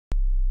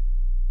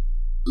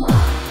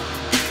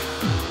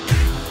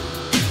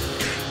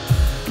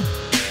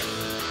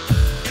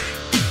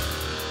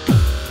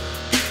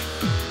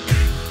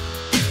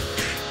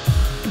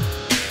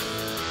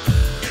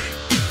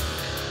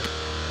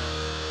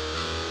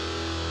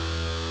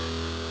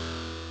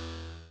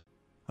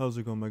How's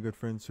it going, my good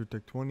friend?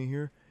 SirTech20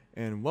 here,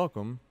 and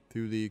welcome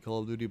to the Call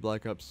of Duty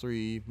Black Ops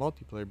 3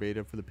 multiplayer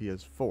beta for the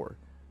PS4.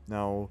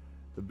 Now,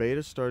 the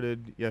beta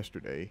started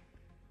yesterday,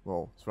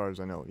 well, as far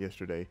as I know,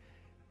 yesterday,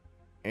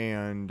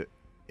 and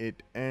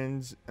it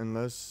ends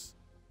unless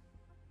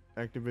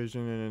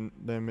Activision and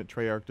them at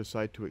Treyarch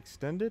decide to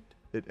extend it.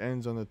 It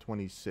ends on the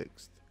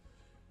 26th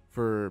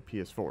for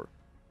PS4,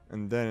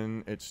 and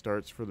then it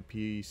starts for the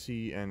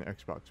PC and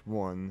Xbox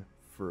One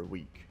for a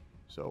week.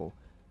 So,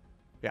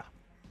 yeah.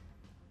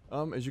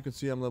 As you can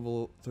see, I'm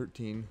level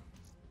 13.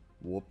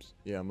 Whoops.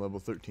 Yeah, I'm level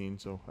 13,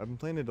 so I've been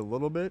playing it a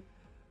little bit.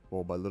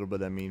 Well, by little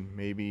bit, I mean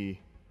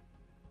maybe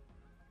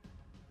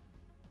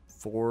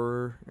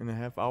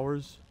 4.5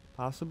 hours,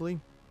 possibly.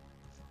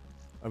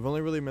 I've only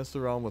really messed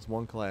around with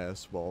one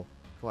class,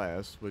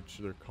 which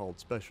they're called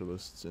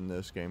specialists in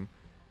this game.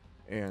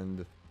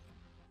 And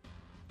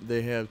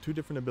they have two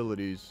different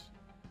abilities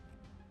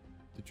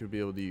that you'll be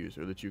able to use,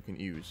 or that you can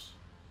use.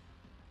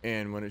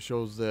 And when it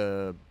shows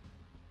the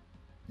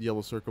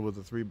yellow circle with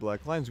the 3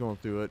 black lines going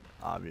through it,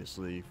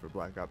 obviously for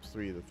Black Ops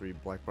 3, the 3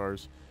 black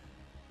bars,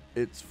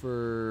 it's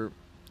for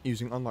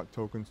using unlock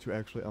tokens to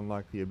actually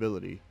unlock the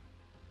ability.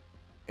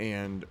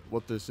 And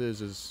what this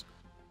is it's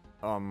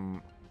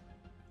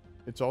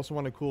also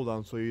on a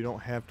cooldown, so you don't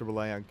have to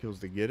rely on kills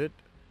to get it,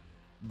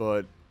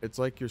 but it's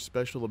like your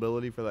special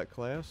ability for that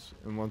class,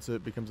 and once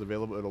it becomes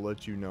available, it'll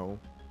let you know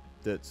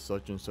that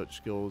such and such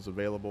skill is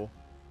available,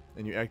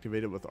 and you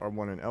activate it with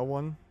R1 and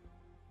L1.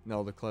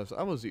 Now, the class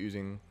I was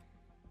using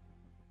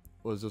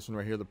was this one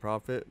right here, the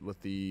Prophet,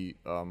 with the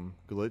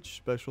glitch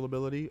special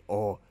ability.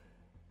 Oh,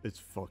 it's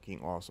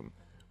fucking awesome.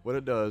 What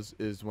it does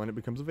is when it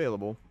becomes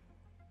available,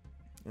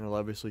 and I'll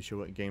obviously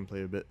show it in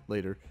gameplay a bit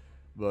later,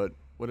 but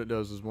what it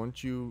does is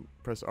once you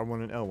press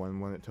R1 and L1,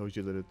 when it tells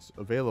you that it's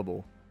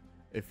available,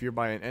 if you're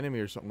by an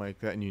enemy or something like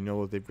that and you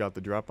know that they've got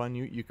the drop on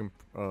you, you can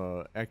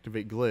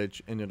activate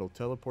glitch, and it'll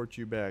teleport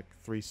you back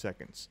 3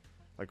 seconds.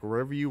 Like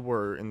wherever you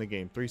were in the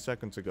game 3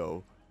 seconds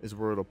ago is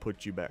where it'll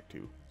put you back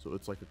to. So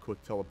it's like a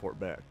quick teleport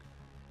back.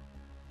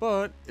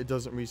 But it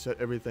doesn't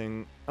reset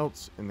everything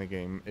else in the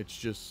game. It's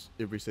just,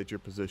 it resets your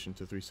position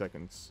to 3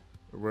 seconds,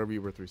 or wherever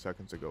you were 3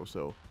 seconds ago.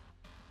 So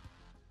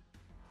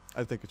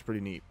I think it's pretty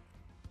neat.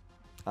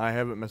 I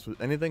haven't messed with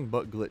anything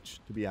but glitch,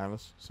 to be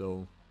honest.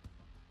 So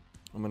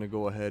I'm gonna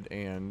go ahead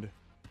and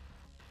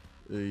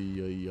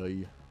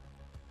yeah,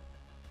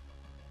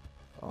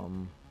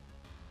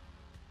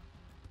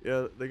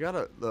 they got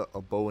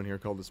a bow in here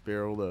called the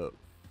Sparrow that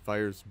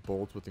fires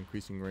bolts with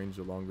increasing range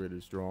the longer it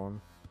is drawn.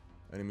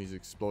 Enemies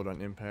explode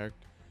on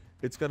impact.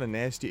 It's got a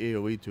nasty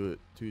AoE to it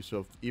too,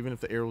 so even if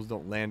the arrows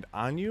don't land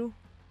on you,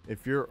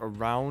 if you're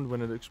around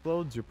when it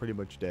explodes, you're pretty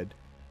much dead.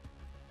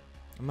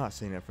 I'm not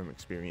saying that from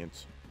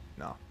experience.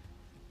 No.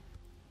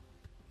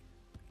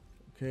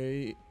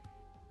 Okay.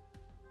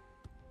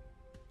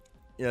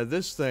 Yeah,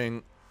 this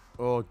thing,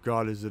 oh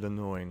god, is it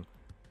annoying.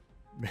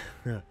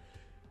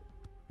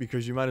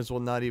 Because you might as well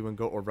not even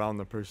go around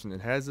the person that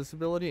has this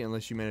ability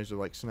unless you manage to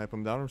like snipe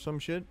them down or some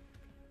shit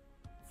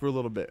for a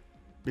little bit.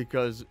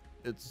 Because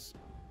it's,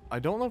 I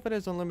don't know if it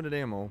has unlimited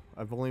ammo.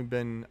 I've only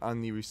been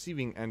on the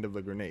receiving end of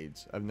the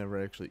grenades. I've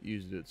never actually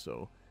used it,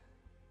 so.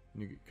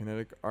 You get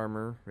kinetic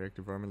armor,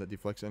 reactive armor that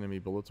deflects enemy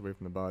bullets away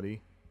from the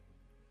body.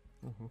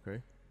 Oh,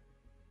 okay.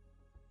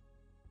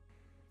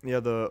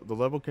 Yeah, the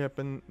level cap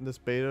in this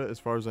beta, as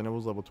far as I know,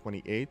 was level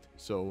 28.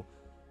 So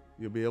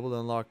you'll be able to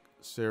unlock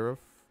Seraph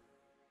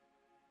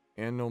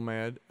and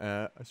Nomad.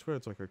 I swear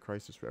it's like a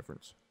Crisis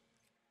reference.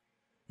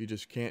 You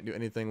just can't do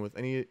anything with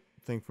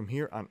anything from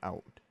here on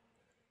out.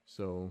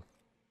 So,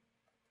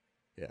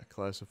 yeah,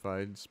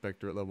 Classified,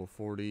 Spectre at level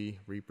 40,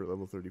 Reaper at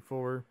level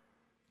 34.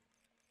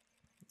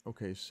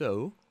 Okay,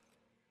 so,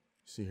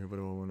 see here, what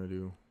do I want to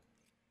do?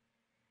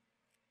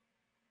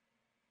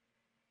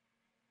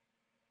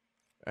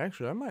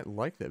 Actually, I might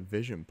like that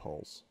Vision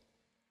Pulse.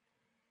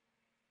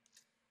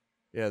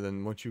 Yeah,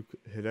 then once you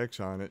hit X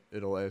on it,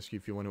 it'll ask you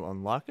if you want to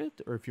unlock it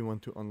or if you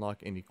want to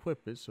unlock and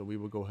equip it. So we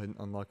will go ahead and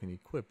unlock and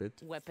equip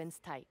it. Weapons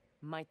tight.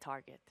 My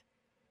target.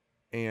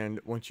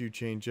 And once you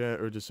change that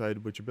or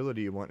decide which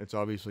ability you want, it's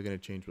obviously going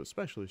to change what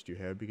specialist you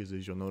have, because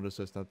as you'll notice,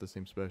 that's not the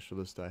same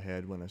specialist I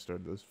had when I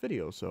started this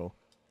video. So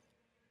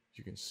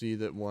you can see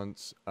that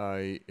once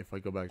if I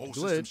go back to glitch,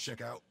 systems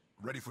check out,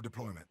 ready for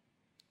deployment.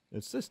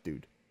 It's this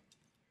dude.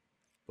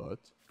 But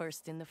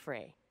First in the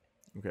fray.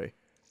 okay.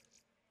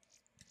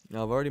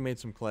 Now I've already made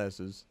some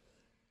classes.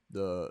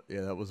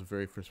 That was the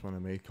very first one I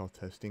made, called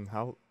Testing.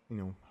 How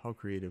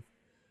creative.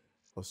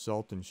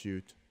 Assault and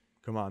shoot.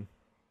 Come on,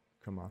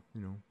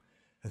 you know.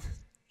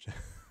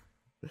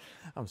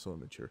 I'm so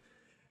immature.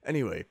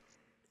 Anyway,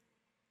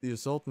 the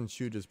assault and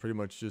shoot is pretty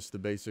much just the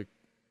basic,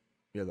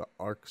 the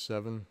Arc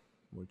 7,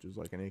 which is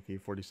like an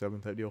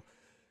AK-47 type deal.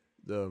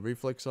 The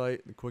reflex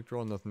sight, the quick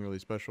draw, nothing really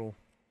special.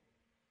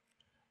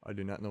 I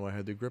do not know I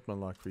had the grip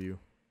unlock for you.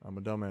 I'm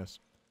a dumbass.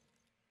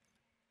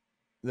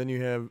 Then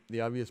you have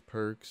the obvious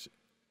perks,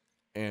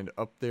 and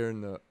up there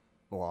in the,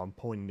 well, I'm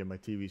pointing to my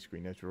TV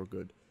screen, that's real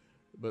good.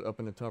 But up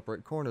in the top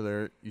right corner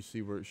there, you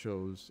see where it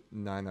shows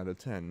 9 out of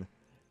 10.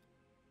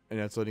 and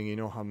that's letting you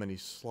know how many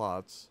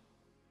slots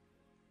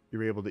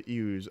you're able to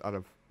use out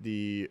of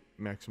the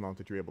max amount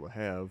that you're able to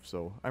have.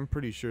 So I'm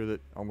pretty sure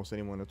that almost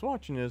anyone that's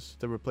watching this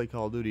to ever play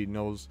Call of Duty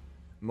knows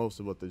most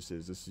of what this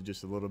is. This is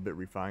just a little bit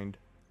refined.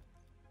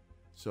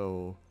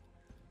 So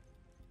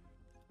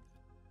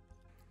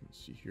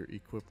let's see here.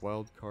 Equip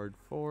wildcard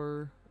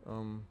 4.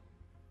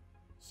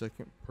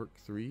 Second perk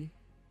 3.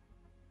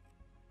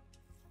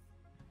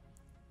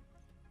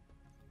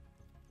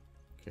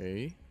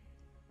 Okay.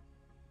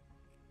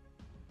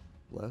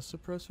 Blast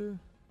suppressor.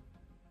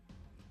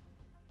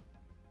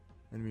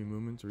 Enemy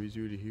movements are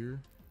easier to hear.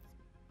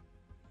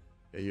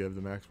 Yeah, you have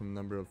the maximum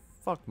number of...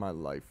 Fuck my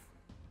life.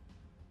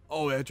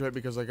 Oh, that's right,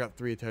 because I got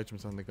 3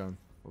 attachments on the gun.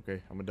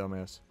 Okay, I'm a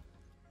dumbass.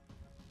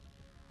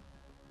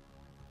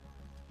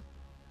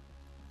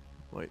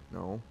 Wait,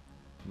 no.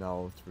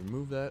 Now, let's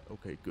remove that.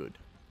 Okay, good.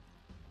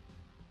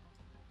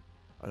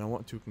 I don't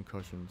want 2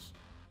 concussions.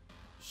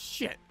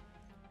 Shit!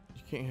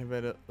 You can't have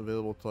that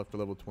available till after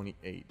level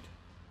 28.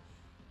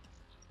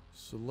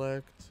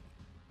 Select...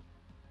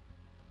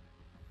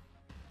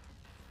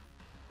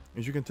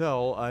 As you can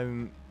tell,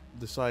 I'm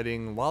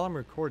deciding while I'm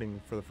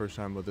recording for the first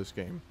time with this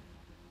game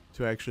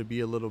to actually be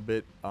a little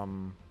bit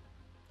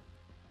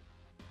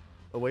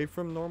away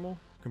from normal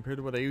compared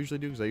to what I usually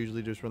do, because I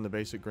usually just run the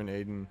basic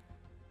grenade and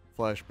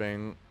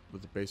flashbang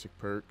with the basic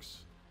perks.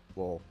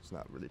 Well, it's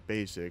not really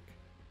basic,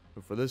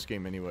 but for this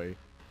game anyway,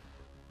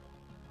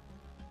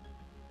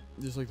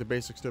 just like the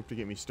basic stuff to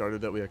get me started,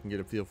 that way I can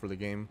get a feel for the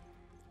game.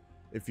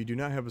 If you do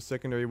not have a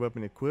secondary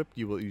weapon equipped,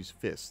 you will use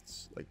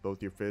fists, like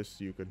both your fists.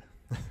 You could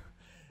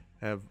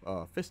have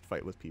a fist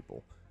fight with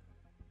people.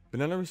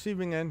 Been on the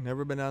receiving end,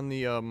 never been on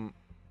the end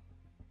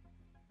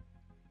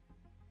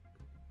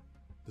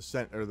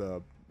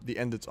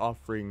that's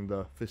offering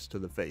the fist to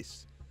the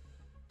face.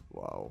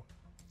 Wow.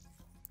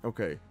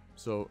 Okay,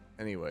 so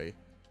anyway,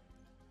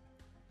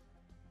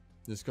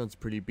 this gun's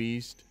pretty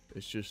beast.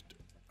 It's just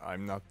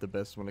I'm not the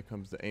best when it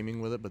comes to aiming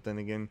with it, but then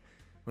again,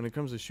 when it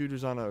comes to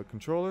shooters on a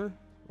controller,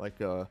 like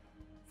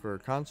for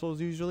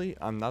consoles usually,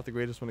 I'm not the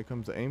greatest when it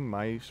comes to aim.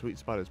 My sweet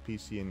spot is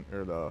PC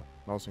or the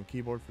mouse and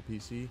keyboard for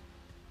PC.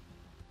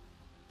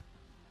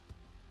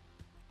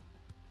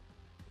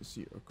 Let's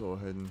see, I'll go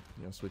ahead and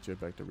switch it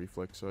back to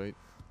reflex sight.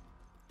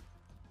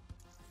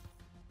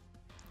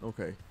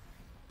 Okay.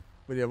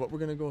 But yeah, what we're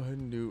gonna go ahead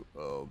and do,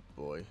 oh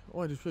boy.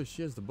 Oh, I just realized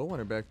she has the bow on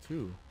her back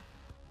too.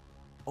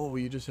 Oh,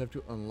 you just have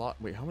to unlock,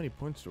 wait, how many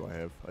points do I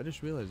have? I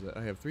just realized that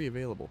I have 3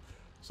 available.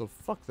 So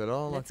fuck that,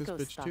 I'll unlock this bitch too.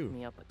 Let's go stock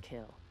me up a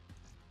kill.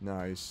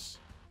 Nice.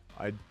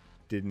 I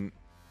didn't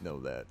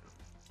know that.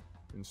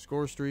 In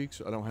score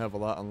streaks, I don't have a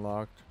lot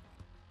unlocked.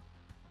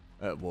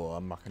 Well,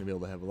 I'm not going to be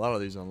able to have a lot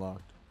of these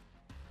unlocked.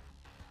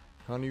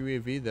 Counter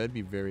UAV, that'd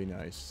be very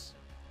nice.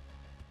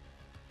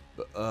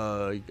 But,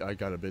 I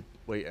got a bit...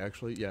 Wait,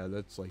 actually, yeah,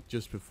 that's like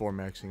just before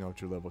maxing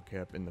out your level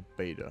cap in the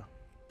beta.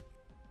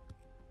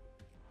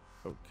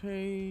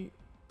 Okay.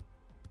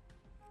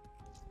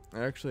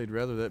 Actually, I'd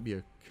rather that be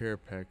a care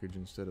package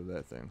instead of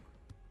that thing.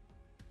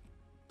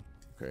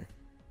 Okay.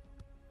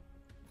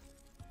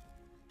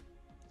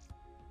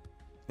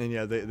 And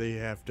yeah, they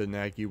have to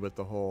nag you with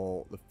the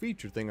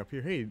feature thing up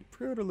here. Hey,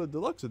 pre-order the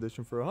deluxe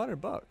edition for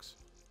 $100.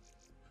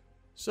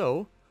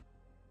 So,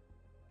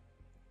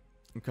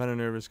 I'm kind of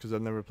nervous because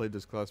I've never played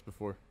this class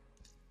before.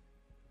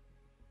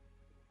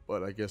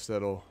 But I guess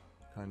that'll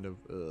kind of,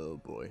 oh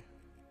boy.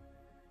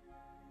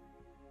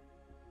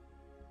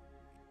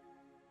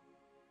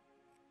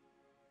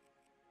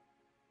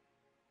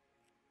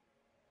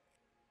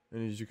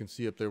 And as you can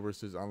see up there where it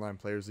says online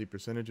players, the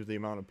percentage of the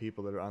amount of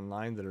people that are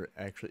online that are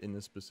actually in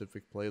this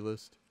specific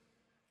playlist.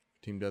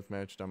 Team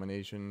Deathmatch,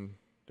 Domination,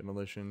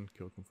 Demolition,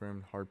 Kill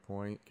Confirmed,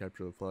 Hardpoint,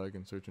 Capture the Flag,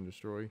 and Search and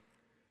Destroy.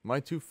 My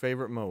 2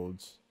 favorite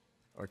modes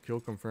are Kill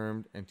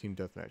Confirmed and Team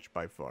Deathmatch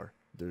by far.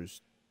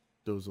 Those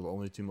are the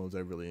only 2 modes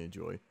I really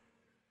enjoy.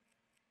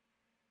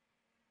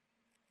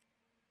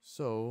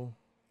 So,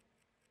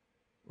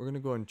 we're going to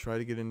go ahead and try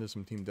to get into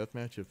some Team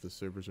Deathmatch if the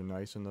servers are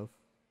nice enough.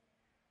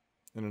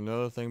 And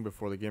another thing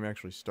before the game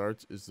actually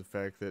starts is the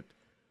fact that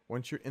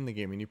once you're in the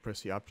game and you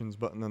press the options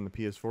button on the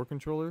PS4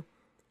 controller,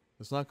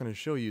 it's not going to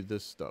show you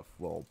this stuff.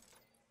 Well,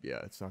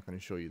 yeah, it's not going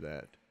to show you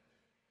that.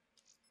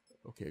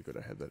 Okay, good,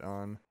 I had that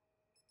on.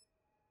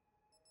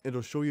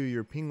 It'll show you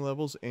your ping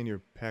levels and your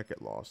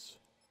packet loss.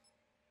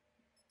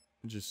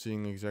 Just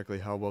seeing exactly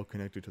how well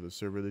connected to the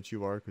server that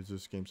you are, because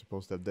this game's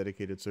supposed to have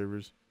dedicated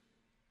servers.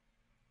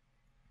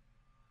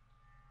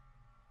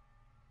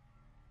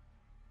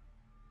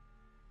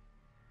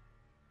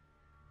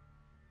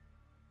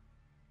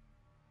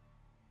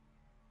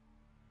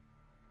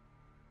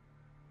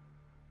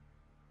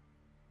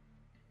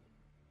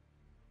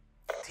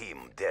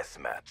 Team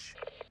Deathmatch.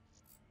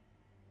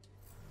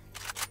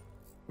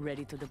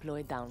 Ready to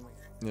deploy downwind.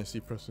 Yeah, see,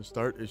 pressing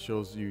start, it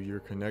shows you your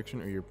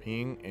connection or your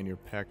ping and your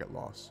packet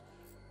loss.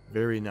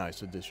 Very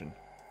nice addition.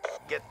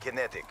 Get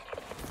kinetic.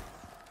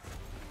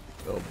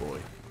 Oh boy.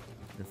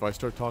 If I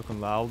start talking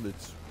loud,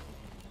 it's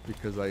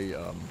because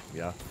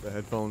yeah, the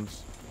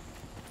headphones,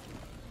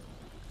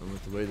 and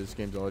with the way this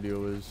game's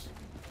audio is,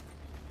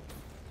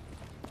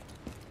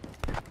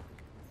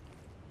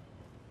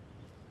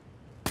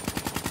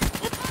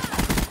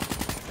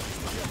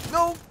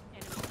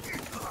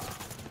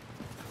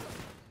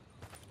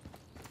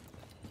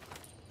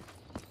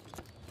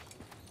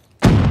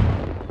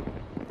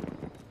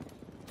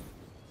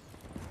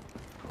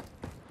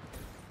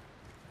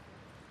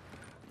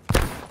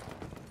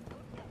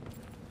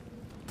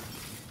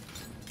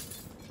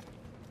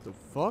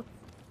 fuck?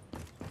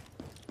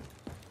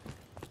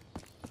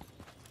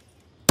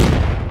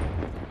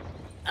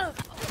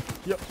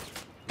 Yep.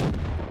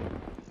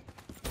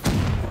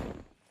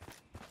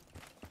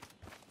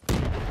 In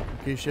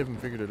case you haven't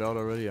figured it out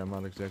already, I'm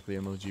not exactly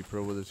MLG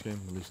Pro with this game,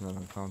 at least not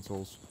on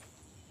consoles.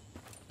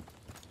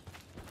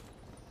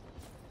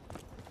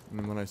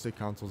 And when I say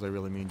consoles, I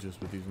really mean just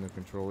with using the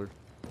controller.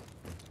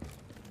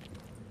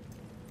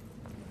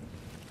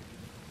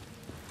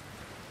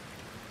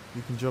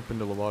 You can jump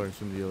into the water and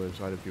swim to the other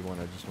side if you want,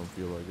 I just don't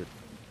feel like it.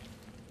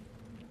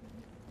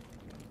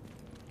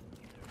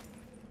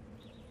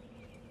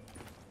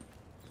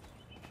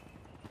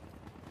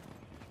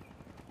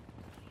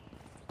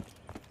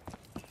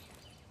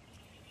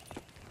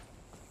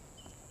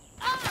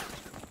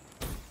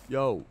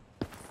 Yo.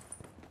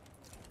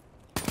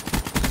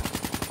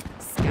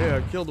 Yeah,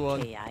 I killed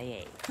one.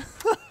 KIA.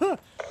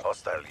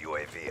 Hostile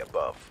UAV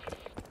above.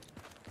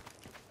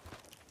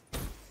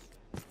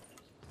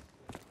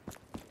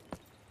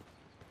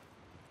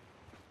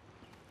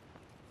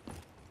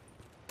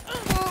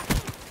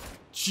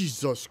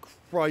 Jesus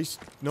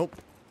Christ. Nope.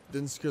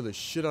 Didn't scare the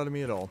shit out of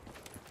me at all.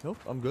 Nope,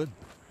 I'm good.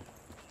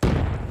 I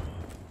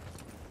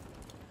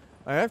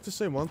have to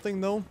say one thing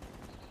though.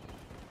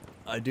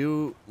 I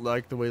do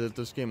like the way that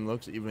this game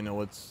looks, even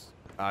though it's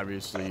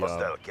obviously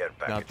Hostile care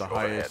not the package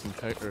highest in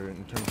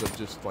terms of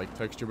just like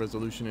texture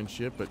resolution and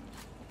shit, but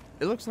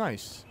it looks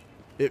nice.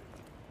 The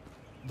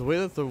way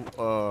that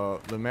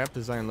the map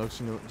design looks,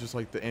 you know, just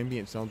like the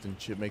ambient sounds and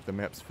shit make the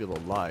maps feel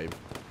alive.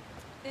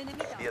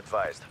 Be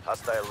advised,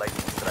 hostile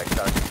lightning strike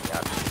targeting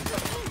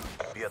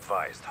active. Be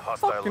advised,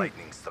 hostile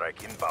lightning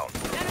strike inbound.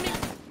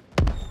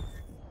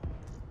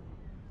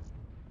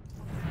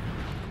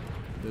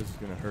 This is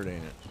gonna hurt,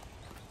 ain't it?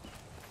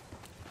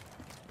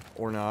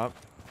 Or not.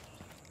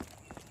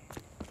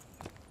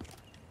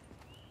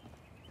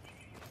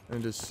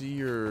 And to see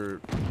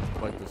your,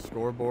 like the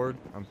scoreboard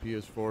on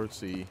PS4,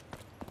 see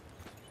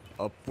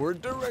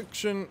upward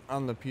direction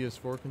on the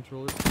PS4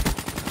 controller.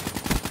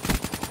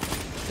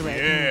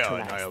 Yeah,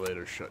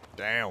 Annihilator shut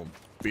down,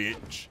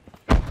 bitch.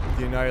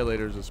 The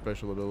Annihilator is a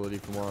special ability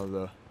from one of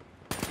the...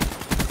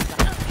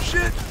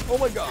 Shit! Oh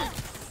my god!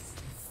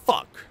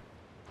 Fuck!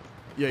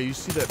 Yeah, you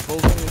see that pole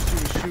thing that she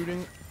was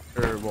shooting?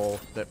 Or, well,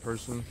 that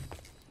person.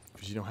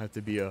 Because you don't have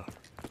to be a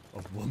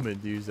woman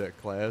to use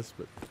that class,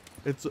 but...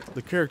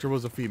 the character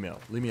was a female.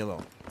 Leave me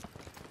alone.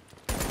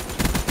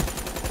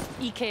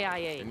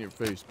 EKIA. In your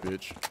face,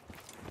 bitch.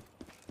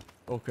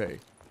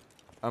 Okay.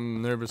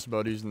 I'm nervous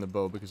about using the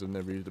bow because I've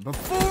never used it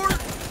before!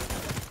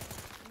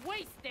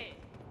 Wasted.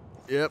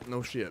 Yep,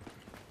 no shit.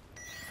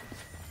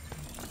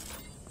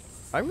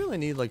 I really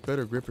need like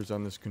better grippers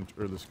on this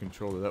this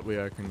controller. That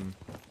way I can,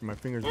 my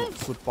fingers won't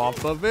slip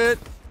off of it.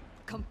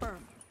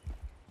 Confirm.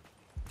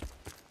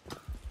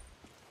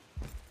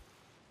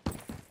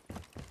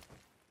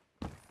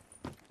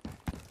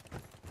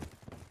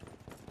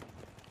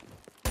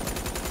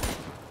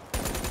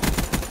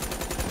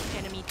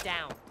 Enemy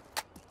down.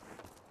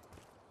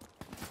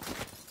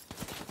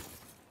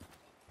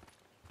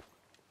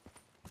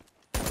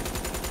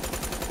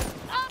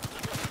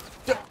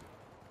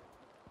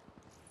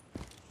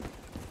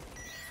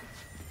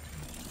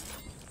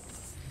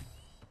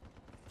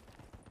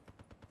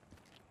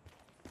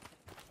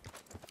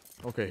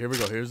 Okay, here we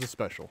go. Here's the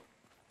special.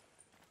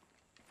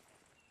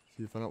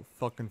 See if I don't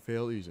fucking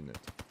fail using it.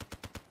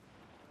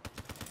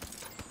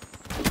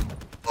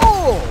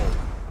 Oh!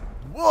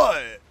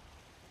 What?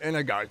 And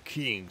I got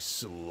King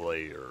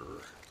Slayer.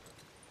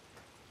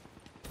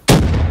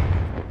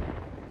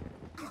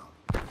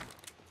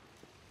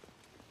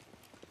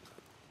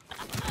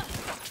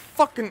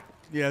 Fucking...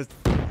 Yeah,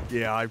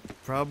 I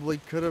probably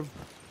could have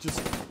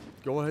just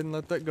go ahead and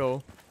let that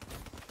go.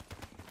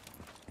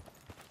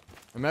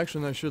 I'm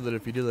actually not sure that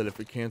if you do that, if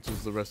it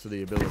cancels the rest of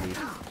the ability.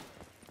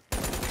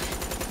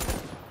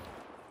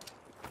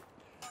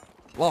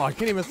 Wow, I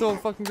can't even throw a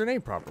fucking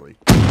grenade properly.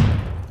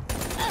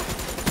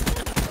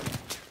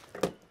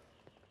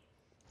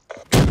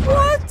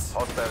 What?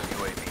 Hostile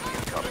UAV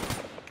incoming.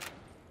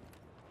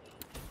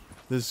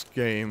 This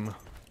game.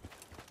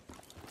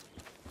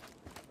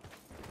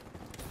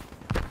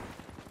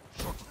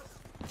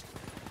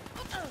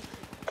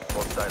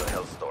 Hostile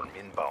Hellstorm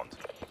inbound.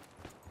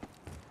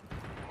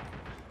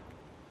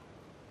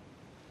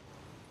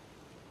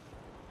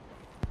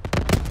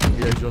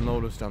 Yeah, you'll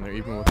notice down there,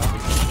 even without me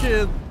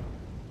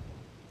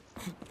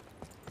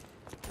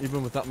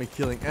even without me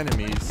killing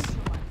enemies,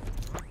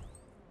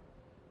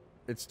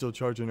 it's still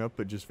charging up,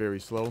 but just very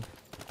slow.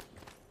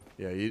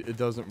 Yeah, it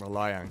doesn't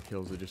rely on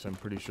kills. I'm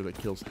pretty sure that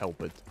kills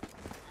help it.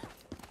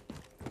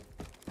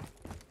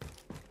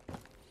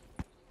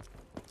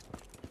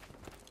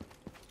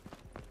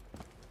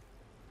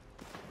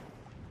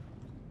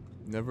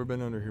 Never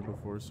been under here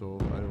before, so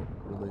I don't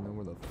really know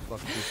where the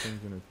fuck this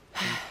thing's gonna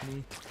take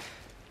me.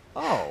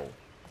 Oh,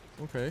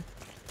 okay.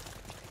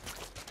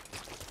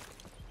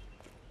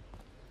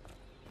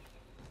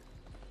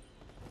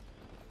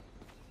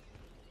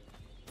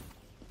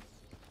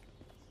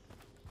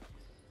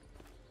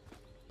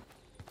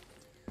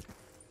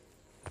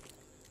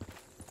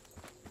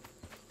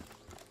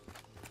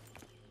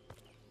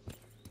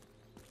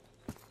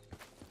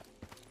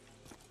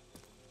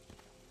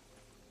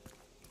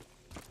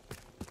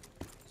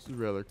 is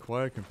rather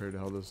quiet compared to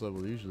how this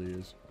level usually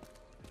is.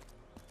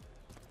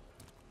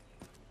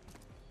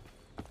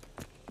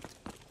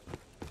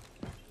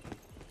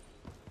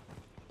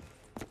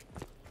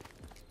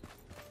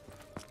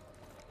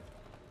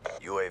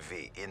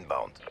 UAV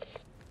inbound.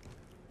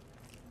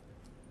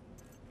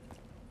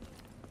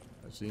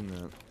 I've seen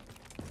that.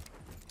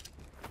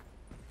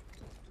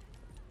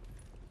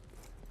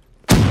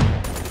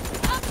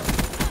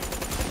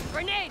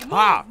 Grenade! Move!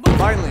 Ah! Move!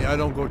 Finally, I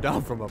don't go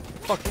down from a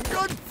fucking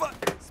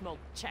gunfight! Smoke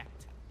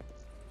checked.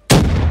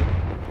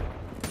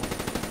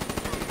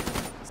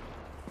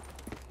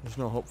 There's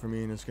no hope for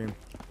me in this game.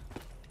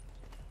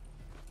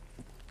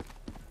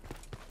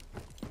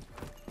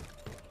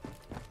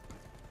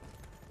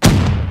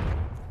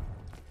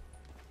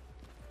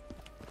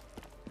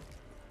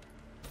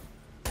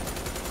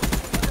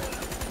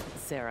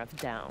 Seraph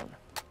down.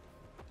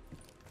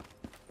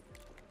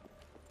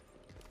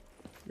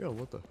 Yo,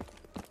 what the? Is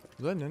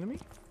that an enemy?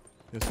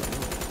 Yes, it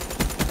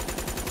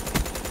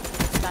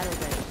Battle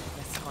ready.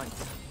 Let's hunt.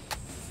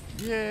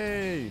 is.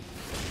 Yay!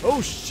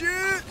 Oh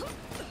shit!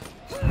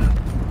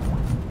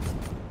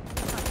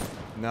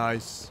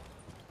 Nice.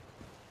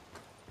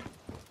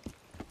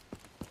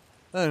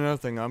 And another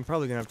thing, I'm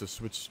probably gonna have to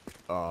switch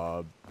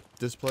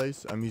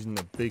displays. I'm using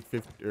the big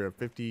 50 or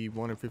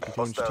 51 or 52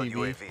 inch Hostile TV.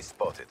 UAV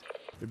spotted.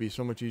 It'd be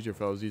so much easier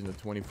if I was using a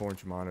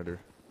 24-inch monitor.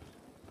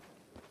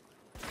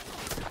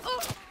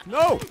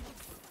 No!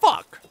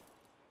 Fuck!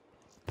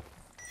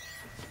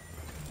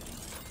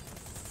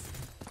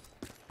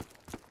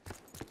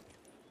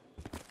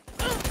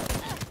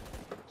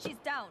 She's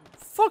down.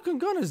 Fucking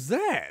gun is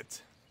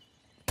that?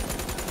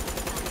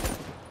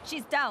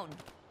 She's down.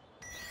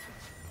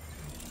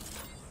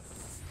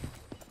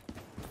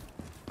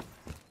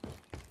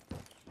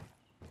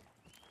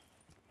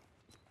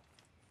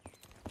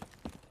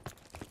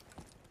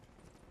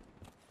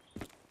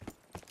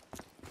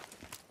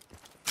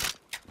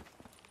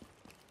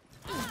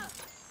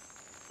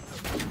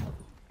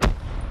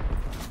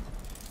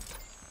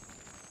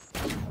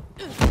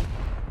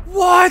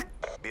 What?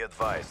 Be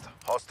advised.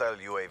 Hostile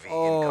UAV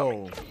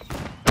Oh. incoming.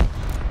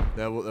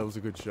 That was a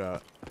good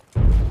shot.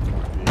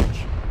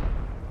 Bitch.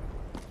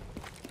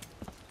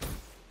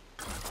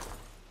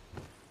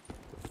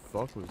 The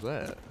fuck was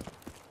that?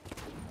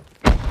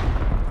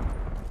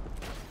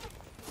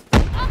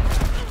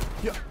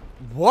 Yeah.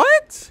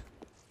 What?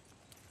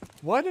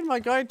 Why did my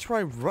guy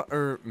try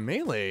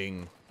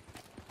meleeing?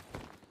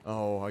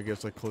 Oh, I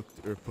guess I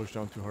clicked or pushed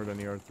down too hard on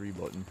the R3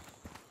 button.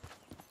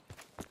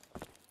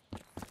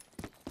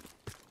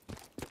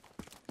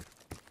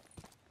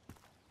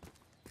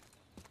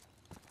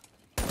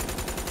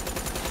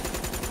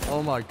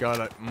 Oh my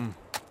god,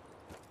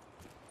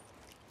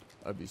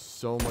 I'd be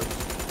so much.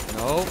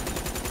 No.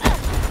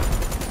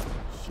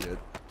 Shit.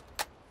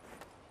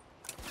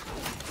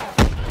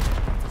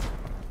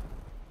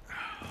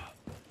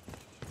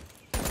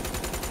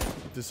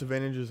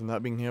 Disadvantages of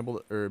not being able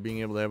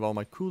to have all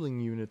my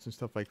cooling units and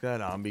stuff like that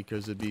on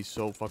because it'd be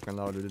so fucking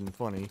loud it isn't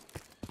funny.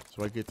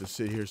 So I get to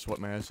sit here, sweat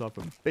my ass off,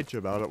 and bitch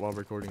about it while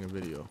recording a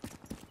video.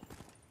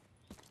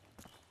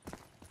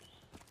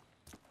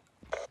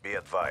 Be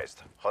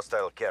advised.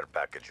 Hostile care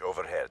package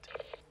overhead.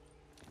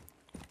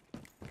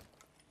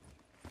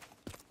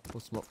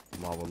 What's my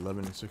wow,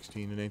 11 and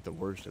 16? It ain't the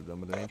worst of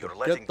them, but it ain't. You're Get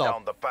letting the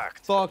down the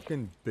pact.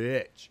 fucking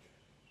bitch.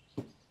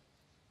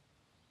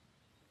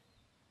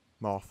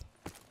 Moth.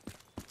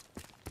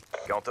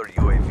 Counter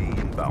UAV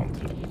inbound.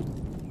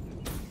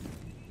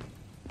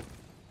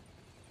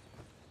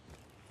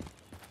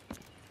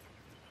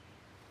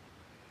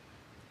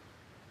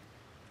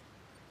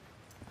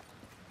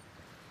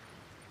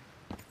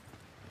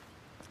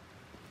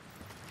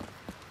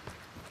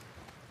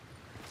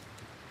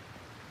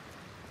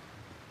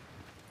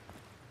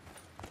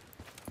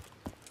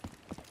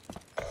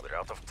 We're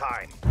out of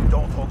time.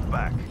 Don't hold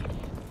back.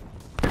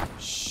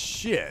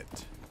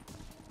 Shit.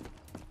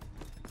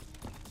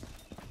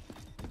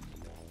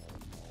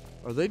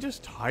 Are they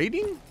just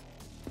hiding?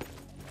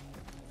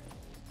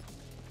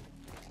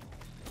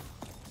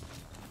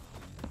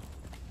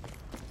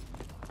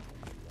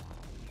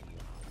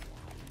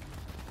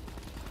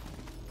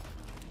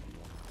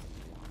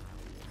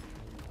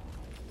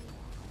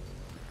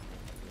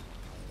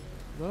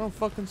 I don't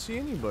fucking see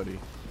anybody.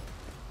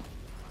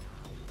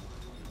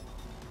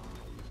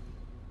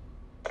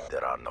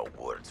 There are no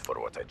words for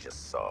what I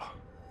just saw.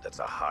 That's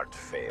a hard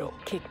fail.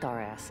 Kicked our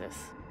asses.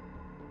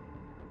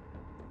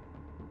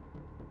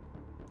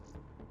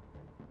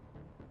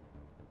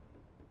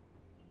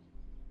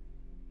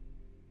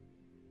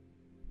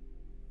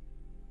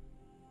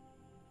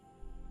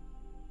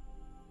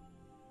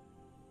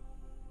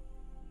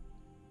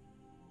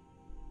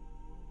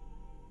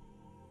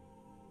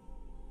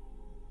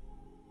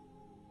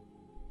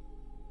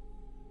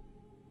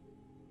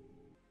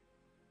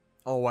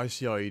 Oh, I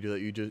see how you do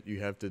that.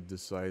 You have to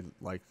decide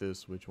like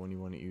this which one you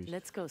want to use.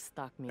 Let's go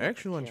stock me. I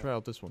actually want to try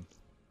out this one.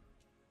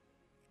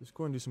 Let's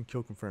go and do some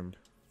kill confirmed.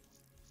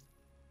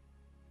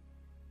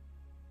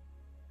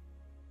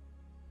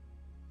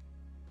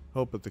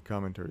 Hope that the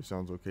commentary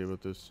sounds okay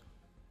with this.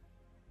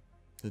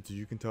 Since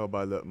you can tell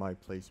by my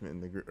placement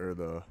in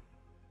the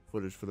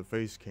footage for the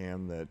face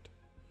cam that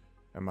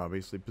I'm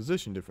obviously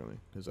positioned differently,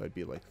 because I'd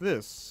be like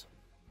this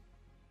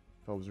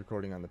if I was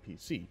recording on the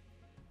PC.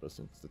 But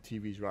since the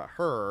TV's right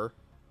here,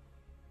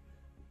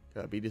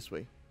 gotta be this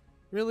way.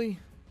 Really?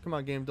 Come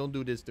on, game, don't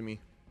do this to me.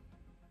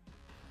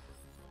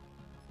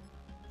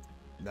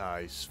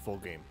 Nice, full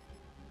game.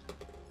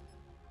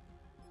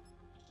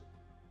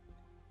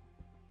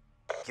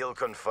 Kill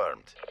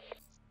confirmed.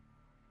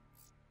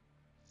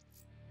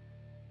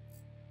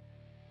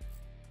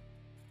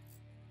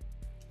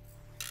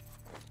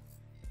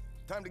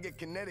 Time to get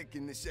kinetic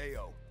in this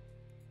AO.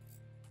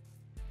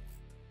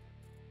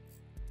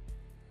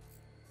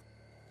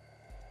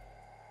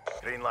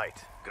 Green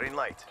light. Green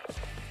light.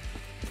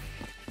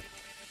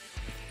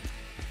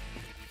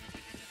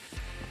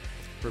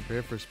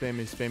 Prepare for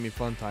spammy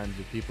fun times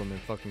with people and their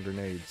fucking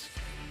grenades.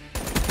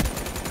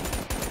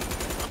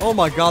 Oh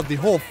my god, the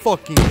whole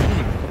fucking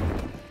team!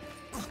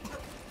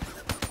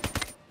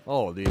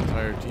 Oh, the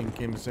entire team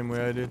came the same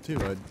way I did too.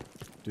 I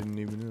didn't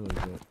even realize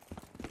that.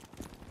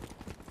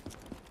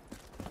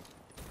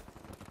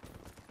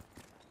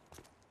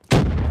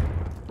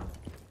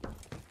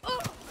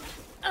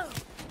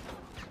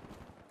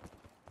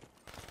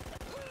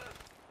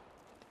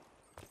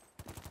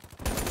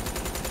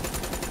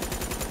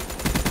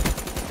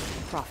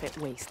 Profit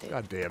wasted.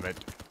 God damn it.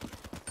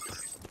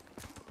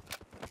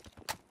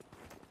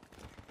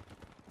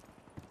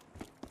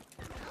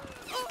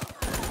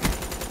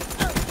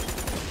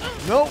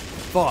 Nope.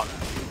 Fuck.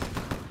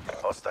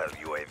 Hostile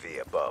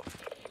UAV above.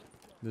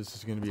 This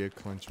is gonna be a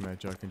clinch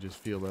match. I can just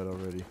feel that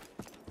already.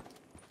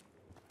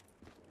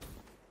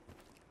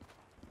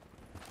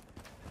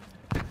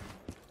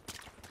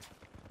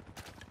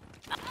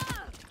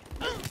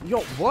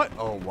 Yo, what?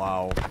 Oh,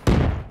 wow.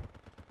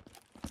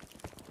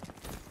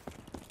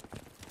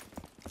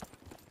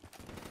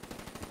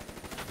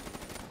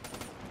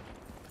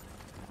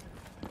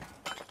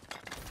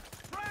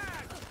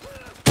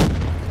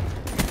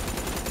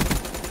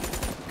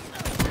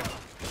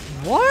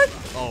 What?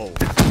 Oh.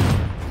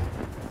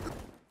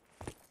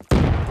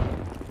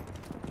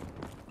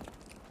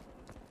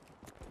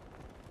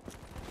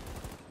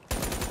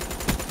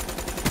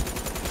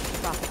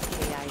 Profit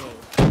KIA.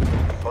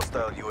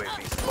 Hostile UAV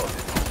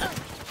spotted.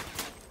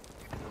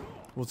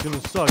 What's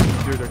gonna suck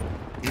if you're to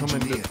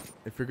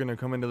gonna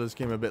come into this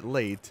game a bit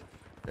late,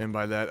 and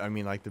by that I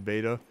mean like the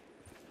beta,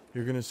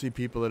 you're gonna see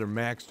people that are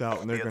maxed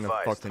out and they're gonna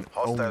fucking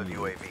Hostile own you.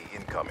 UAV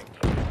incoming.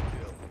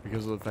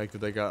 Because of the fact that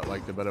they got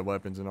like the better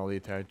weapons and all the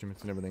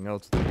attachments and everything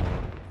else.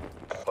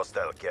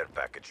 Hostile care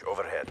package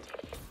overhead.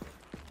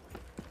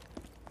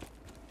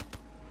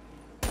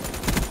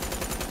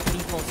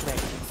 Default's ready.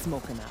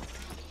 Smoke him out.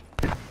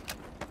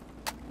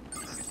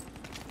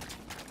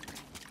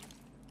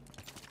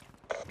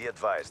 Be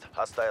advised,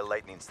 hostile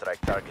lightning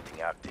strike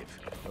targeting active.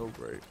 Oh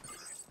great.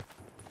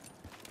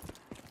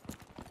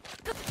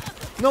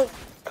 No.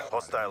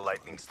 Hostile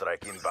lightning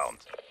strike inbound.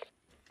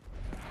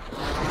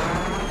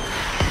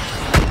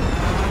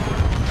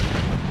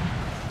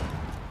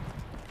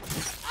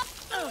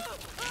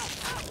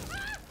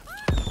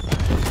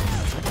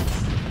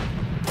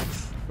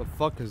 The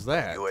fuck is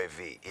that?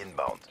 UAV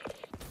inbound.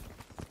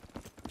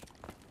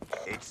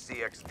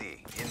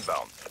 HCXD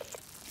inbound.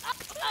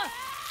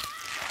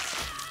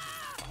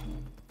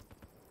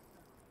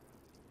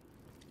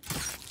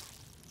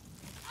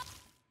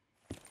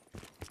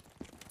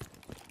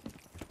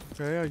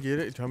 Okay, I get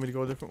it. You tell me to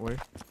go a different way.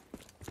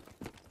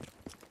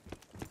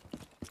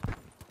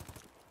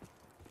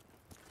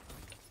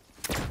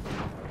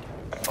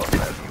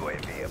 Hostile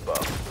UAV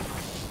above.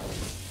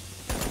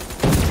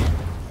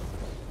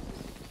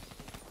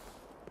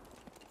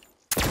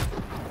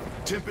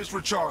 Tempest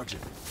recharging.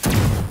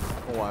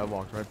 Oh, I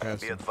walked right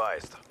past Be him.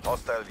 advised,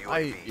 hostile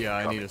UAV Yeah,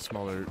 I incoming. need a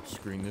smaller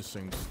screen. This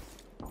thing's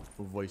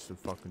a waste of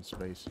fucking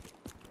space.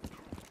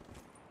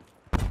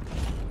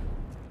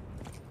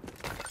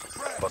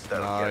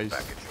 Hostile Nice. care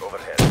package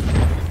overhead.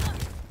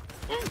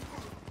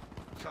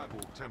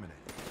 Cyborg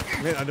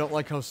terminated. Man, I don't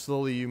like how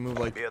slowly you move.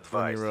 Like Be when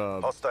advised,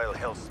 you're hostile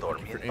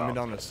hellstorm if you're aiming inbound.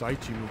 down the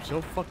sights, you move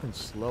so fucking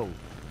slow.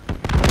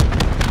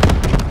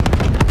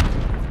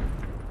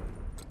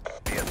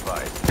 Be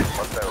advised,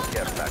 hostile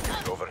care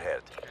package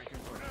overhead.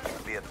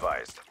 Be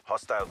advised,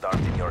 hostile dart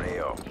in your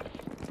AO.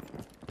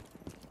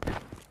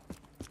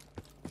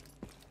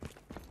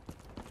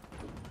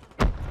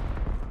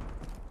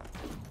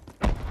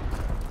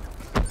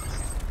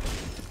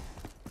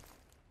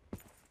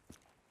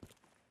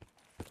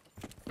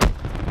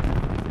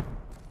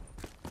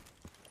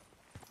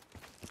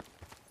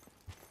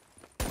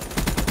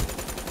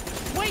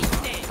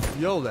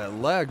 Yo, that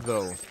lag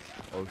though.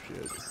 Oh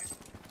shit.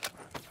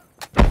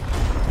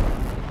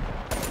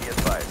 Be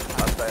advised,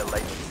 hostile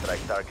lightning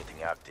strike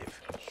targeting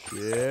active.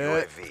 Shit.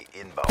 UAV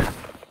inbound.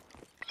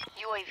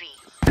 UAV,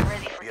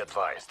 ready for Be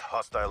advised,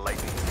 hostile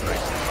lightning strike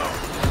inbound.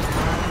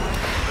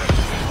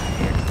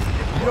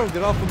 You don't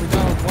get off the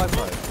McDonald's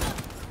Wi-Fi.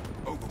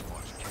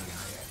 Overwatch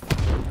KIA.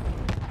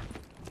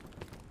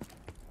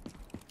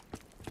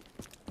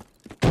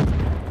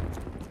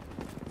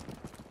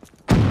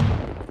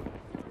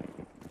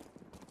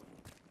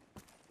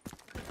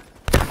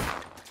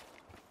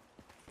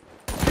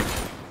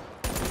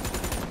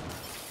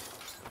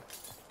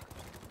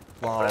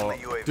 Oh, Friendly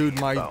UAV dude,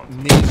 my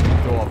inbound. knees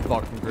can throw a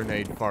fucking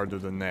grenade farther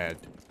than that.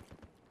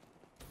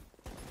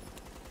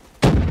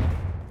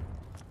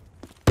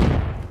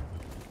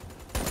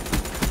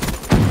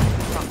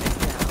 Prophet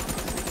down.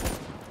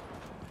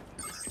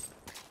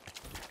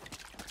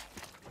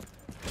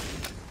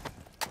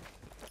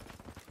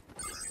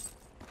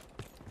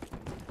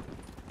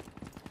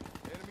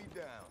 Enemy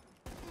down.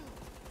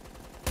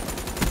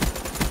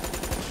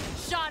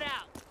 Shot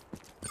out.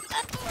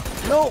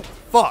 No!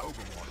 Fuck!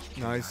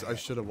 Nice, I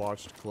should have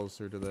watched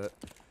closer to that.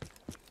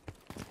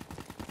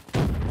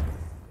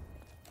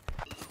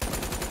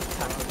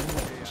 Target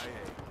engaged.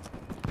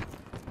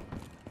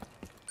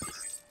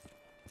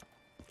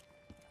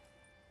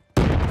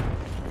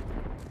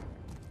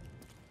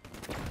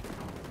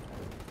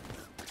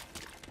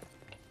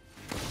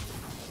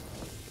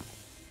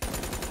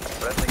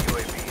 Friendly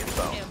UAV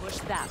inbound. Ambush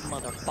that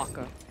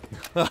motherfucker.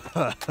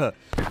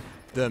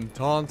 Them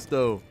taunts,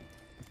 though.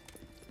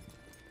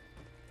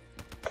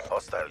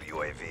 Hostile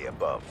UAV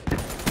above.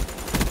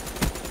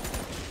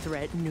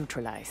 Threat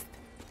neutralized.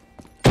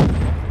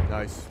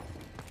 Nice.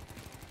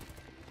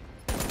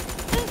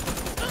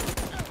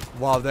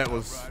 Wow, that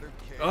was...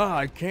 Ah,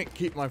 I can't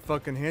keep my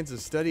fucking hands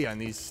as steady on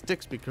these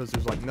sticks because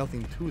there's like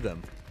nothing to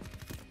them.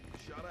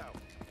 Shot out.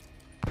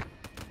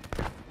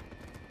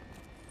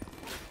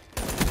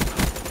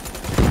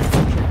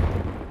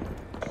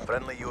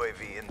 Friendly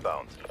UAV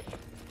inbound.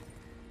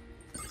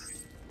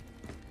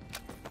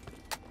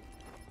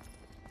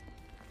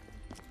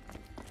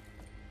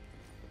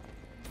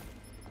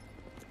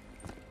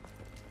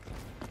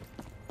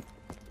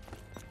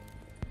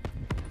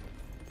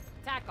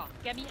 Tack off.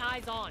 Get me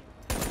eyes on.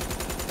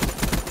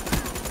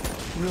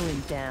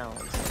 Ruin down.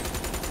 Wasted.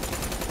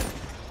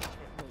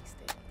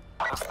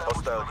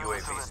 Hostile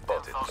UAV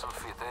spotted.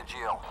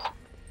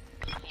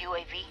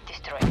 UAV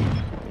destroyed.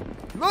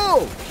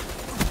 No!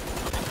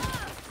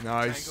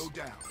 Nice. Tango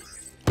down.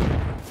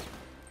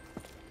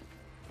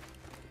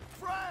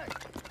 Frag!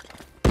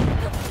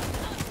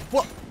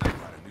 What?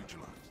 Gotta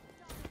neutralize.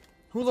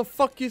 Who the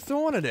fuck you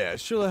throwing it at?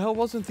 Sure the hell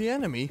wasn't the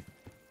enemy.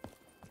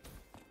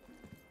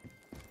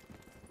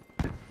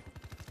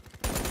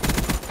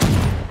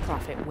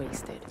 Profit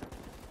wasted.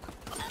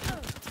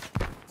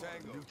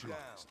 Tango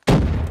Neutralized.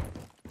 down.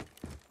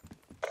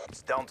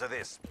 It's down to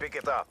this. Pick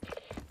it up.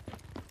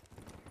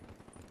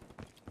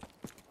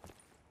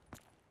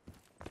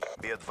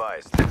 Be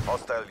advised.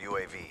 Hostile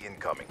UAV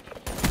incoming.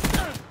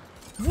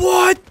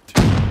 What?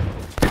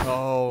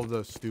 Oh,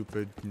 the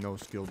stupid no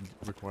skill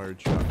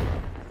required shot.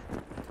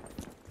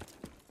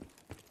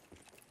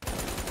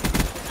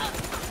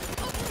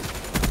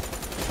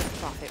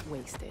 Profit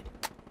wasted.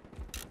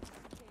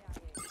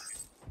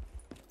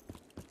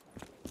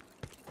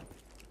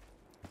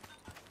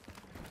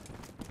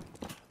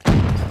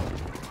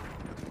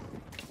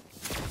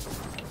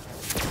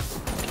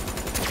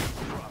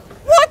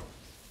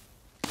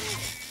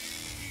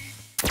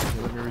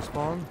 Let me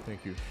respawn.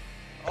 Thank you.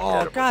 Oh,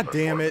 Terrible god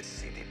damn it.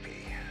 performance,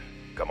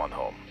 CDP. Come on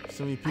home.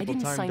 So many I people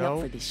didn't timed sign out.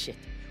 up for this shit.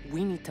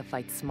 We need to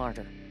fight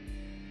smarter.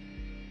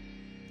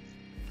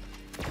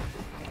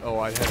 Oh,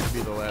 I'd have to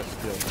be the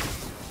last kill.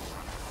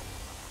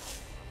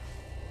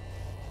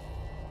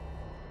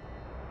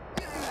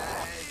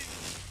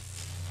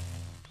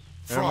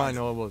 Never mind,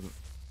 no, it wasn't.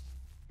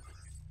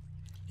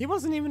 He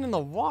wasn't even in the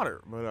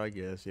water, but I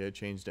guess, yeah, it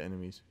changed to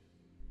enemies.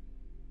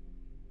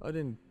 I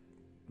didn't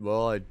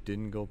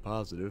go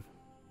positive.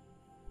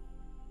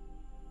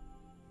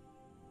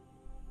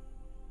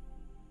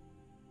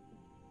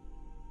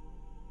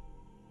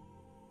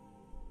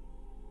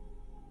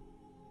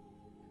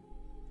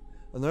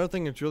 Another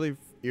thing that's really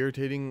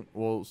irritating,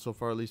 well, so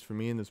far at least for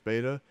me in this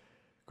beta,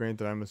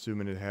 granted I'm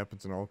assuming it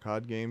happens in all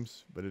COD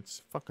games, but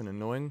it's fucking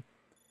annoying,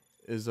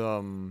 is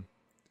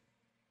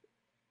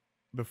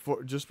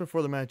just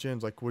before the match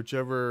ends, like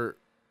whichever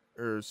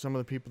or some of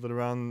the people that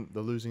are on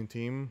the losing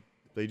team,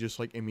 they just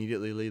like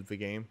immediately leave the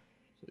game.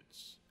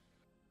 It's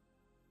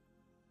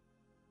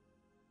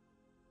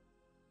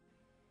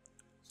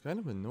kind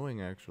of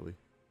annoying actually.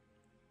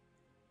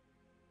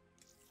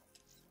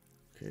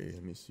 Okay,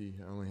 let me see.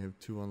 I only have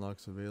 2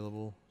 unlocks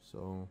available,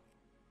 so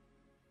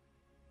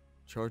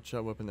charge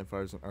shot weapon that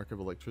fires an arc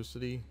of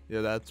electricity. Yeah,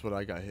 that's what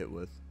I got hit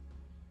with.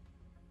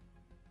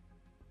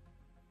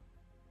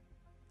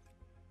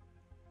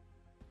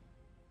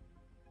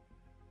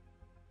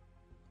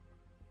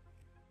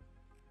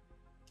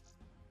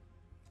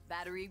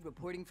 Battery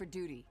reporting for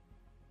duty.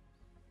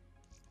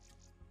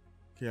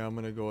 Okay, I'm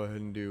gonna go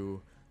ahead and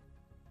do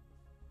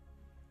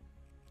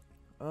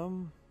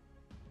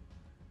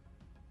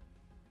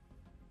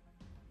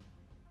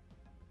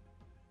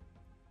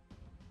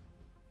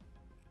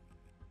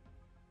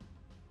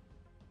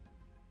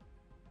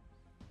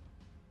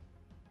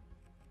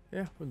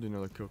yeah, we'll do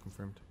another kill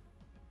confirmed.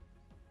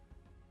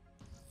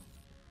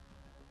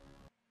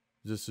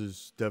 This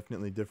is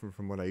definitely different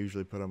from what I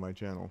usually put on my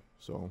channel,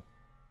 so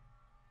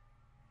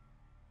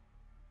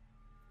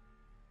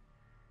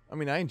I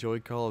mean, I enjoy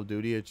Call of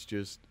Duty, it's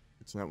just,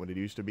 it's not what it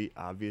used to be,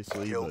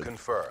 obviously, Kill but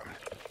confirmed.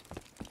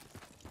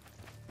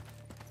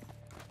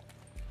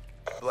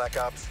 Black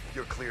Ops,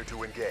 you're clear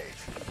to engage.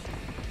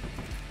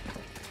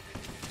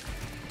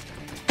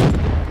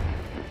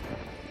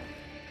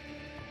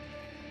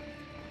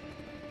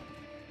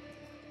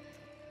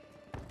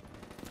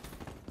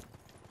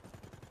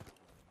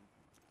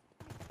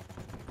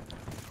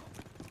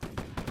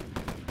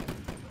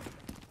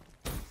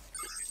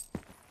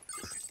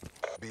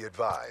 Be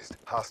advised,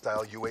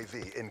 hostile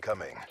UAV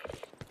incoming.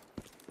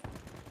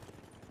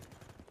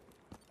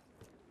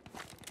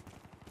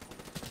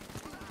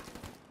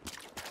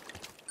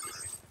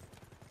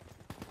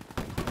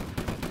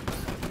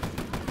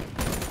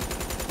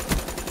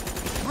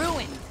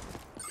 Ruined.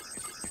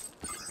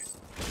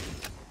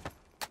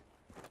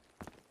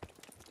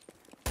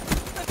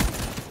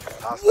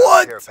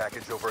 Hostile care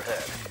package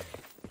overhead.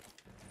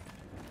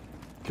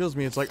 Kills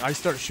me. It's like I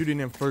start shooting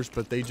him first,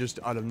 but they just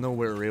out of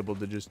nowhere are able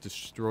to just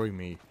destroy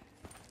me.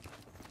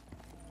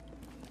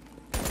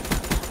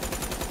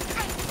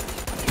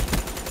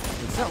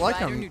 It's not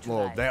like I'm,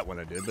 well, that one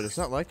I did, but it's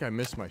not like I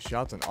missed my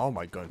shots in all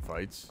my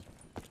gunfights.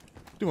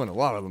 Doing a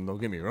lot of them, don't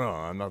get me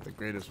wrong. I'm not the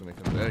greatest when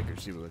it comes to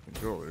accuracy with a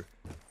controller,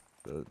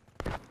 but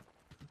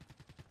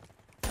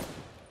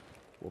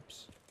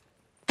whoops.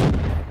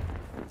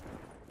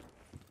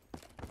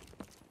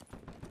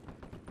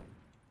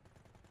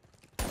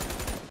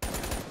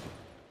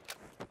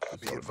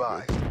 Be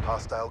advised,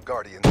 hostile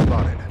Guardian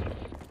spotted.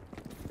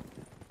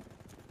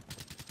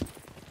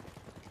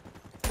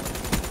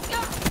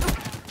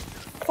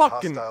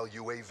 Fucking. Hostile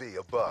UAV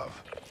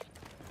above.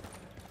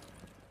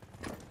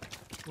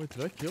 Wait,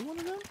 did I kill one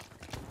of them?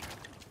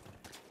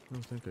 I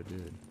don't think I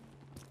did.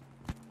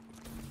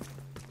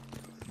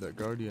 That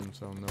Guardian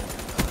sound no.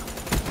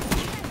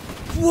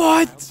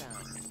 What?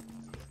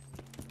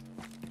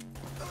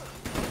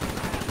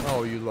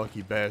 Oh, you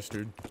lucky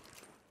bastard.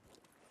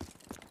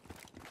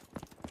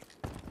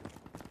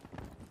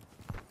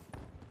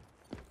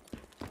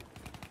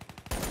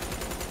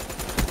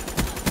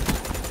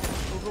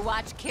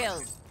 Overwatch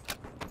killed.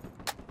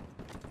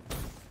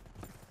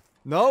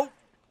 No.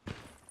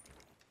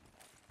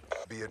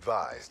 Be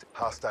advised,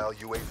 hostile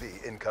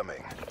UAV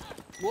incoming.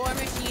 War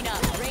machine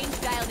up.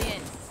 Range dialed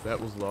in. That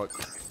was luck.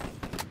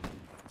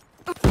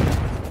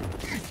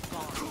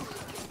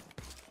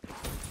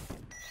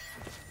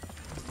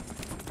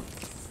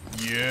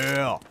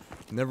 Yeah.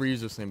 Never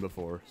used this thing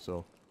before,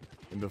 so.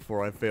 And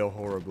before I fail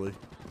horribly.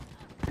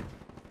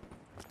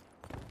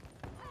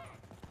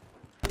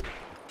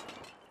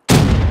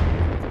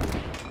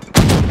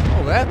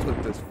 Oh, that's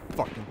what this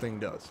fucking thing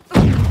does.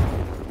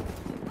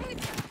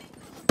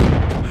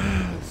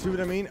 See what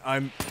I mean?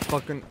 I'm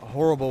fucking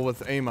horrible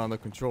with aim on the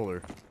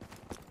controller.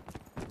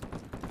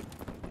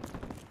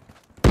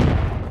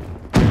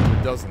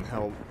 It doesn't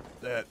help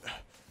that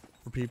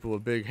for people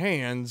with big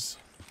hands.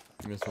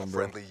 I missed one,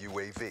 bro. Friendly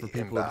UAV For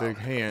people inbound. with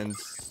big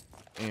hands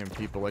and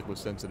people like with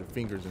sensitive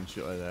fingers and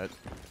shit like that,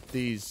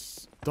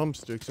 these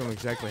thumbsticks don't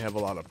exactly have a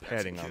lot of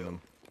padding on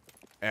them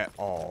at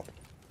all.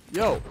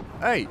 Yo,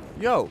 hey,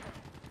 yo.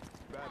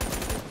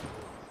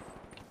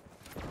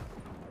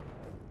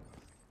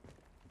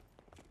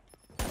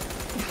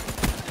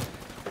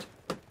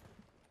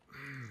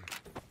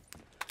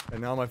 And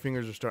now my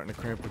fingers are starting to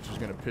cramp, which is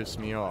gonna piss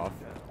me off.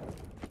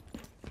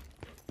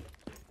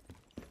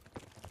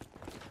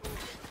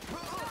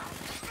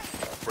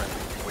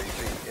 Friendly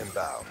UAV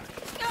inbound.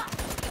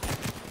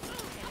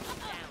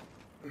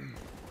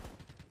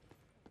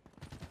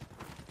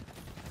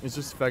 It's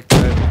just the fact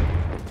that,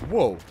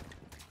 whoa,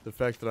 the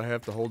fact that I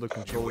have to hold the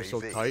controller so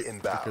UAV tight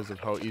inbound. because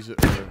of how easy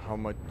or how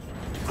much.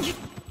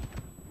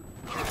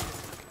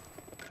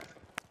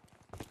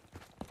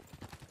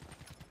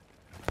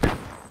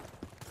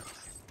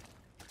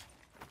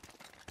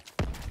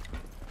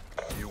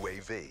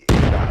 UAV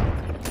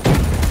inbound.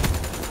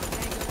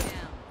 Tango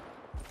down.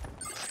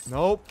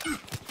 Nope.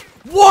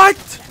 What?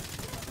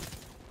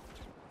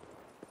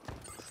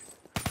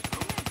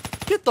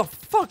 Get the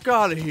fuck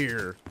out of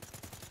here.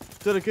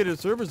 Dedicated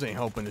servers ain't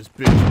helping this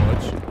bitch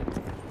much.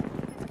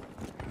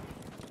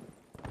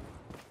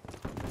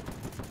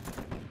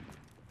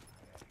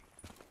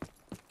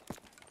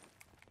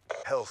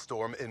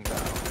 Hellstorm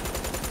inbound.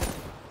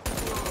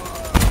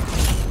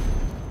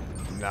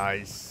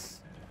 Nice.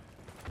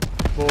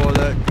 Boy,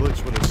 that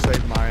glitch would have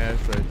saved my ass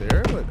right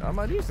there, but I'm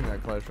not using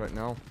that class right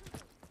now.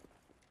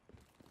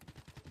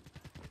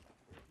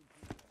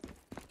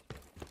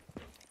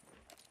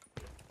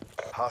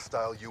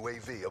 Hostile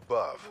UAV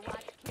above.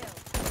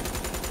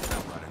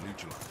 Outrider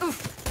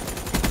neutralized.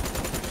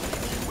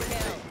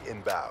 UAV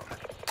inbound.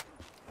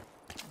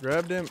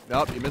 Grabbed him.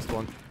 Nope, you missed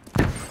one.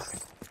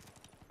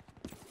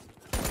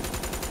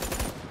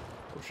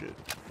 Oh shit.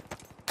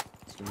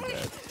 It's gonna be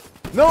bad.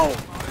 No!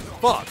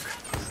 Fuck!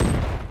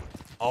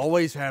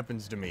 Always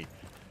happens to me.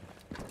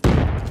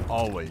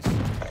 Always.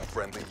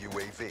 Friendly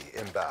UAV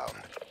inbound.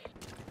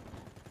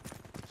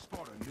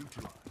 Sparta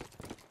neutralized.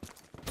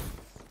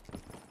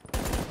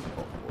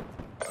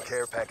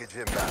 Care package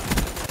inbound.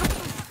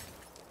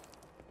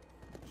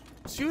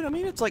 See what I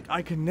mean? It's like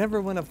I can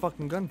never win a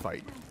fucking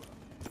gunfight.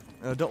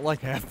 And I don't like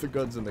half the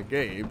guns in the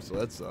game, so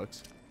that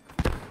sucks.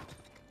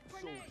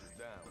 Soldier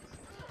down.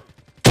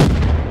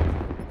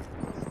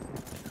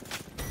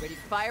 Ready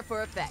to fire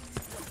for effect.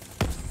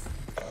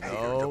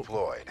 Hater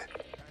deployed.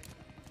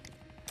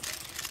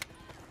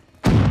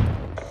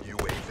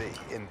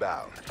 UAV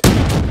inbound.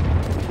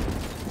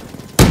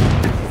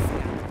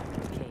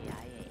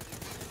 KIA.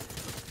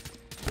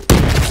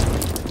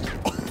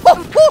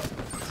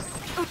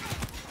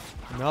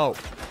 No.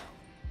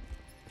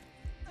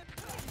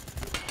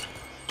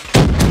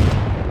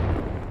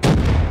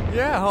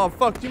 Yeah, how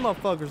fuck you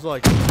motherfuckers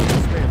like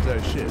spams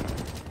that shit.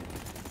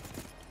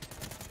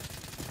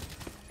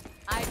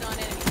 Eyes on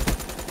enemy.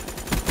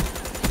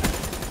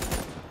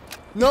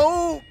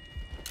 No!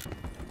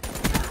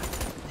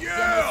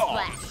 Demo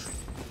splash.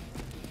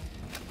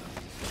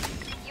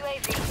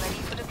 UAV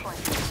ready for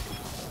deployment.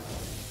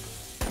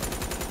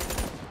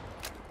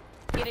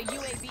 Get a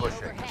UAV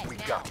Pushing. overhead We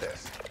now. got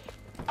this.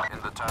 In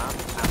the turn,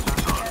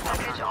 sensors are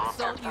Package on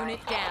Assault standby.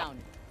 unit down.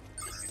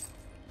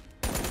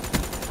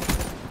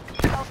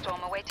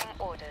 Hellstorm awaiting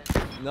orders.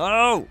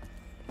 No!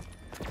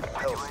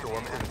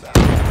 Hellstorm inbound.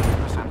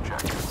 100%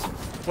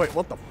 checked. Wait,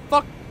 what the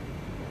fuck?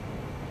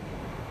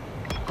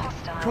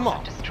 Hostiles Come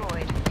on. have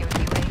destroyed your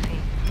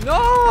UAV.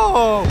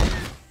 No!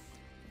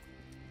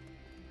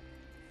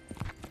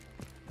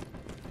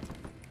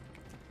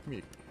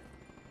 Me.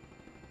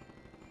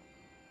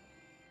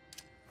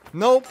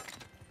 Nope.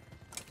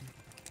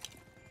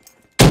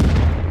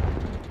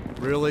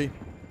 Really?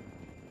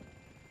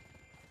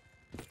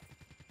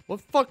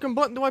 What fucking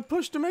button do I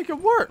push to make it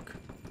work?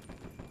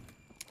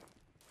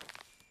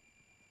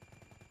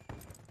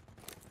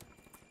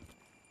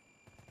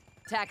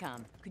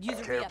 TACOM. Could use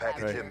a Care re-up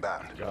package out here.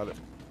 inbound. Got it.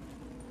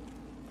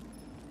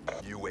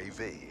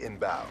 UAV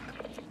inbound.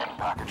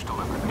 Package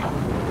delivered. Be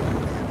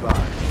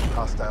advised.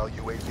 Hostile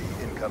UAV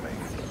incoming.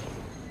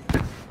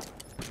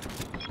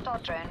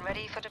 Dart drone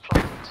ready for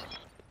deployment.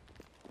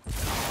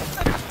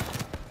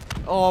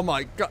 Oh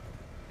my god.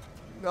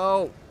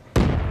 No.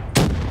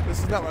 This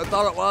is not what I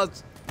thought it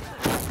was.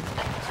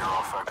 Zero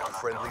effect on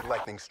that Friendly target.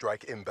 lightning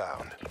strike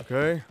inbound.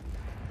 Okay.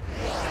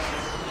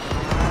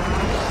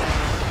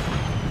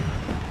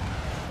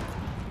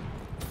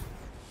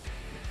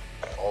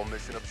 All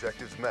mission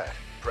objectives met.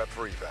 Prep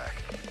for evac.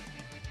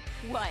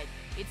 What?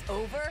 It's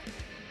over?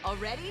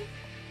 Already?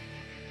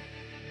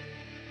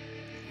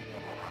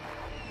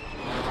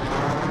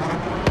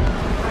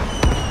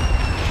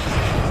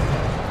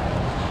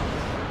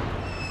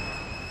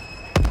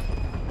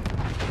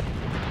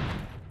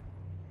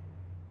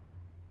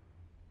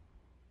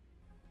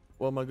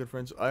 Well, my good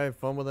friends, I had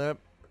fun with that.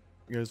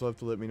 You guys will have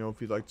to let me know if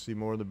you'd like to see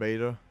more of the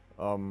beta.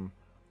 I'm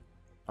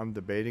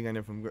debating on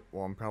if I'm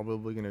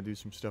probably gonna do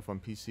some stuff on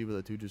PC with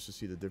it too, just to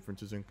see the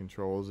differences in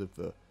controls. If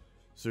the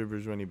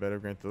servers are any better,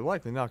 granted they're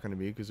likely not gonna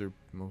be because they're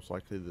most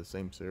likely the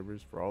same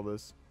servers for all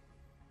this.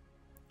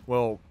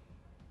 Well,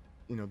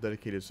 you know,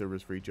 dedicated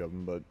servers for each of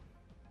them, but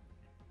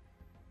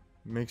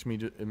it makes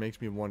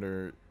me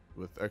wonder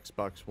with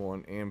Xbox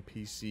One and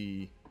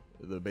PC,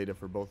 the beta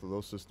for both of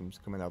those systems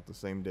coming out the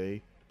same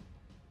day.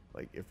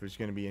 Like, if there's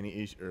going to be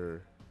any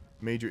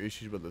major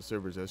issues with the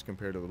servers as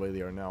compared to the way they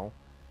are now.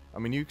 I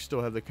mean, you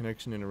still have the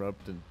connection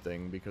interrupted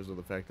thing because of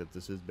the fact that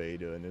this is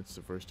beta and it's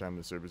the first time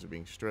the servers are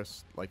being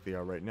stressed like they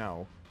are right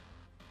now.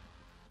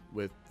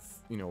 With,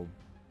 you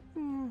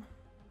know,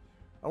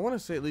 I want to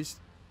say at least,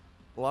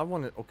 well, I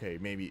want to, okay,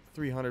 maybe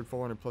 300,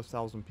 400 plus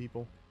thousand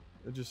people.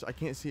 I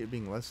can't see it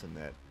being less than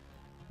that.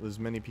 With as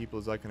many people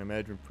as I can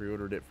imagine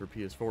pre-ordered it for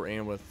PS4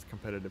 and with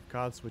competitive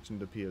COD switching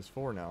to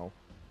PS4 now.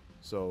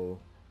 So,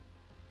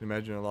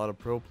 imagine a lot of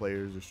pro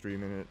players are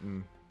streaming it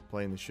and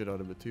playing the shit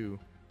out of it too.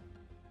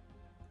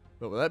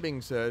 But with that being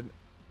said,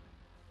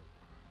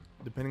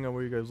 depending on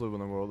where you guys live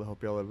in the world, I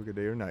hope y'all have a good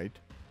day or night.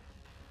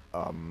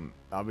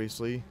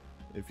 Obviously,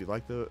 if you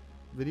like the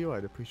video,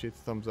 I'd appreciate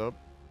the thumbs up.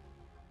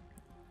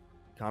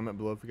 Comment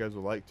below if you guys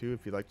would like to.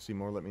 If you'd like to see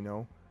more, let me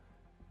know.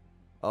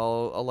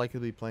 I'll likely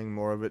be playing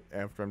more of it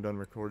after I'm done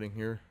recording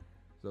here.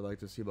 So I'd like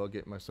to see about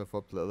getting myself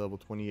up to that level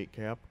 28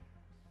 cap.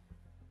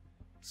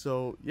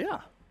 So,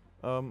 yeah.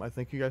 I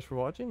thank you guys for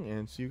watching,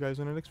 and see you guys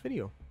in the next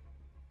video.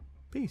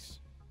 Peace.